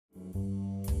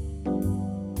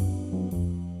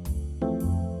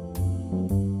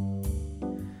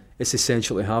it's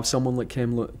essential to have someone like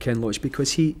Ken Loach,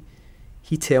 because he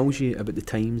tells you about the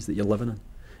times that you're living in.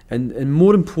 And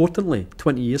more importantly,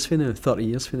 20 years from now, 30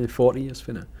 years from now, 40 years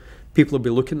from now, people will be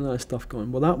looking at that stuff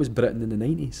going, well, that was Britain in the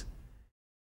 90s.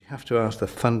 You have to ask the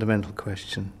fundamental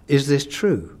question, is this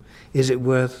true? Is it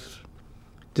worth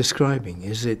describing?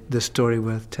 Is it the story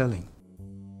worth telling?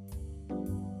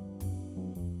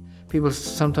 People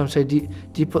sometimes say, do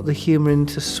you put the humour in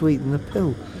to sweeten the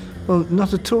pill? Well,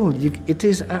 not at all. It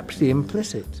is absolutely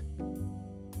implicit.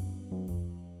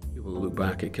 People look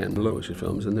back at Ken Loach's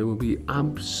films and they will be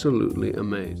absolutely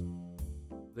amazed.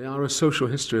 They are a social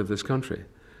history of this country.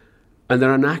 And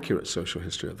they're an accurate social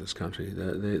history of this country.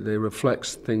 They reflect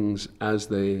things as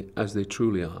they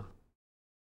truly are.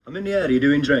 I'm in the area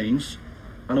doing drains,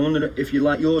 and I wonder if you'd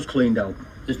like yours cleaned out.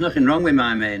 There's nothing wrong with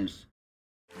my mains.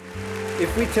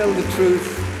 If we tell the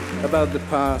truth about the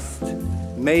past,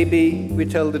 maybe we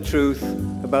tell the truth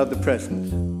about the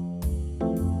present.